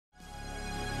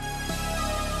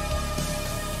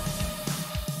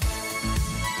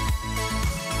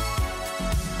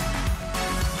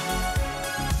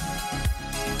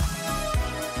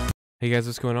Hey guys,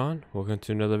 what's going on? Welcome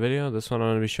to another video. This one I'm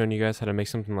going to be showing you guys how to make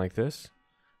something like this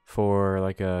for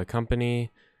like a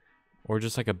company or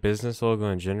just like a business logo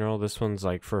in general. This one's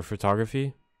like for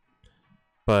photography,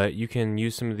 but you can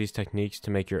use some of these techniques to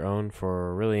make your own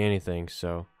for really anything.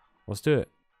 So let's do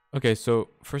it. Okay, so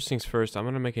first things first, I'm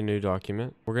going to make a new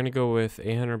document. We're going to go with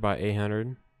 800 by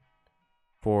 800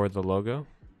 for the logo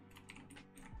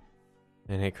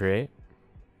and hit create.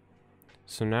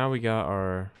 So now we got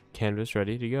our canvas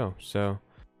ready to go. So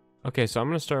I'm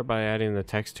going to start by adding the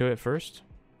text to it first.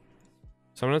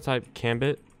 So I'm going to type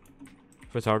Cambit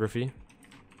photography,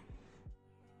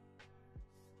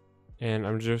 and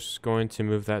I'm just going to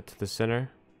move that to the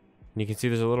center. And you can see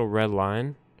there's a little red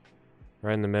line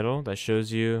right in the middle that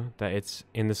shows you that it's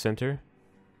in the center.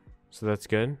 So that's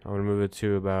good. I'm going to move it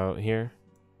to about here.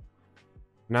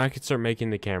 Now I can start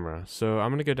making the camera. So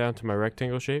I'm going to go down to my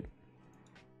rectangle shape.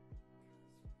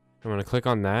 I'm going to click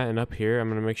on that, and up here I'm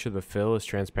going to make sure the fill is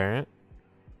transparent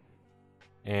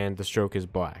and the stroke is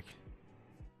black.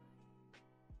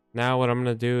 Now what I'm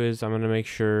going to do is I'm going to make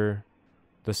sure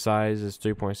the size is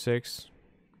 3.6.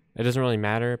 It doesn't really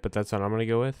matter, but that's what I'm going to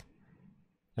go with.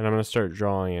 And I'm going to start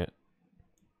drawing it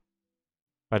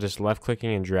by just left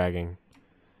clicking and dragging.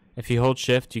 If you hold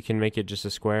shift, you can make it just a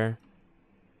square,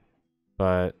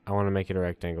 but I want to make it a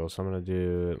rectangle, so I'm going to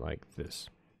do it like this.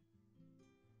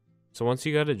 So once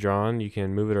you got it drawn, you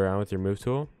can move it around with your move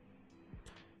tool.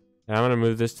 And I'm going to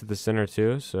move this to the center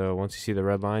too. So once you see the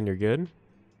red line, you're good.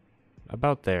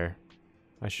 About there.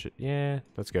 Yeah,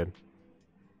 that's good.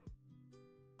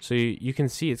 So you can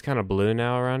see it's kind of blue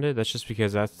now around it. That's just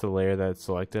because that's the layer that it's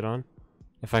selected on.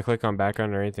 If I click on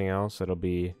background or anything else, it'll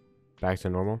be back to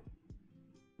normal.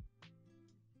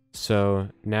 So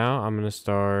now I'm going to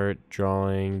start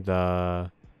drawing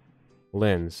the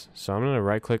lens. So I'm going to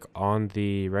right click on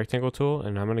the rectangle tool,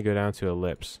 and I'm going to go down to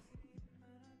ellipse.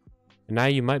 And now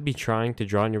you might be trying to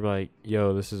draw and you're like,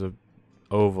 yo, this is a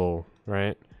oval,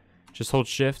 right? Just hold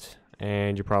shift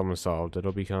and your problem is solved.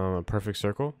 It'll become a perfect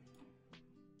circle.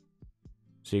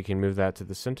 So you can move that to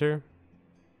the center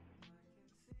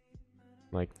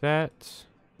like that.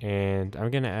 And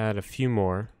I'm going to add a few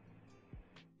more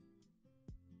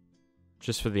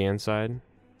just for the inside.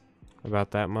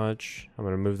 About that much. I'm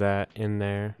going to move that in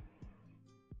there.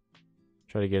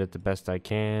 Try to get it the best I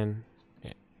can.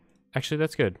 Actually,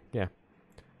 that's good. Yeah.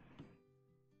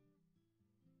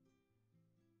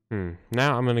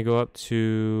 Now I'm going to go up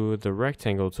to the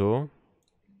rectangle tool,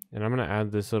 and I'm going to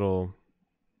add this little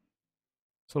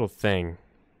thing.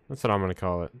 That's what I'm going to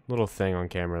call it. Little thing on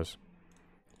cameras.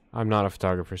 I'm not a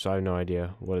photographer, so I have no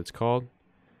idea what it's called.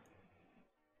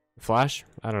 Flash?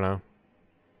 I don't know.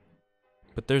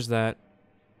 But there's that.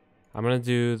 I'm going to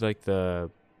do like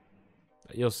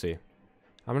you'll see.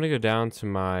 I'm going to go down to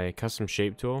my custom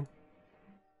shape tool.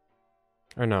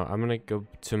 Or no, I'm going to go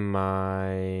to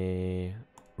my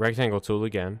rectangle tool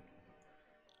again.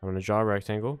 I'm going to draw a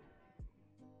rectangle.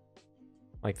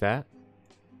 Like that.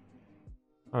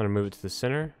 I'm going to move it to the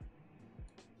center.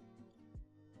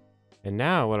 And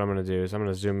now what I'm going to do is I'm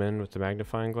going to zoom in with the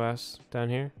magnifying glass down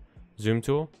here. Zoom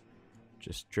tool.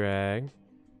 Just drag.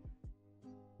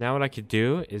 Now what I could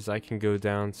do is I can go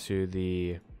down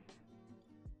to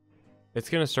it's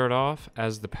going to start off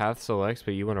as the path selects,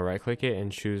 but you want to right click it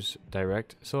and choose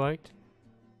direct select.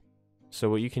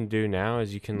 So what you can do now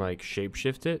is you can like shape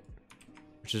shift it,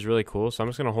 which is really cool. So I'm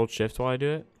just going to hold shift while I do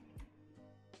it.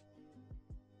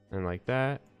 And like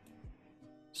that.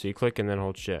 So you click and then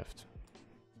hold shift.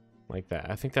 Like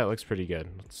that. I think that looks pretty good.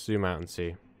 Let's zoom out and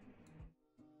see.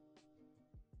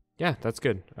 Yeah, that's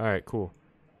good. All right, cool.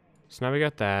 So now we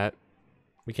got that.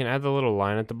 We can add the little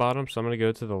line at the bottom. So I'm going to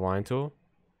go to the line tool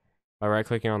by right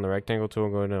clicking on the rectangle tool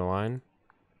and going to the line.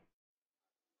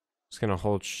 Just going to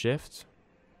hold shift,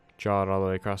 draw it all the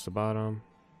way across the bottom.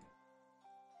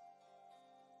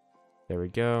 There we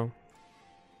go.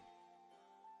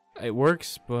 It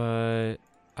works, but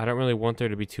I don't really want there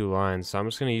to be two lines. So I'm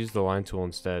just going to use the line tool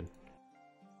instead.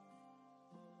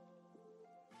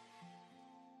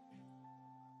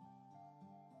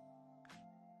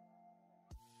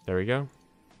 There we go.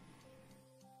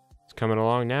 It's coming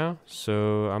along now.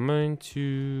 So I'm going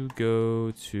to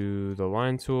go to the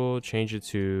line tool, change it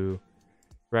to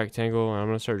rectangle, and I'm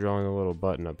going to start drawing a little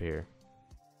button up here.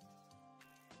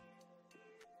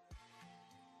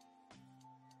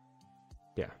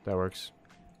 Yeah, that works.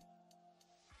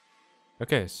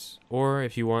 Okay, or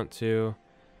if you want to,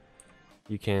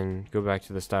 you can go back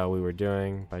to the style we were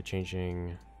doing by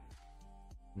changing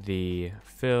the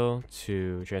fill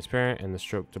to transparent and the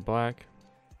stroke to black.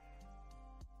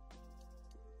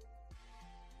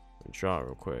 Draw it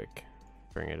real quick.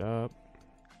 Bring it up.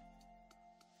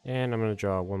 And I'm going to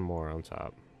draw one more on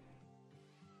top.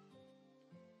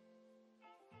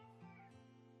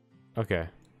 Okay.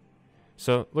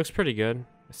 So, looks pretty good.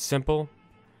 It's simple,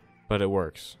 but it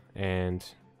works. And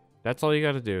that's all you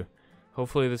got to do.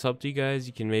 Hopefully this helped you guys.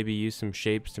 You can maybe use some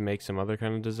shapes to make some other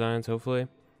kind of designs, hopefully.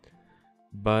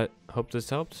 But, hope this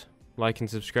helped. Like and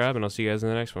subscribe, and I'll see you guys in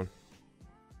the next one.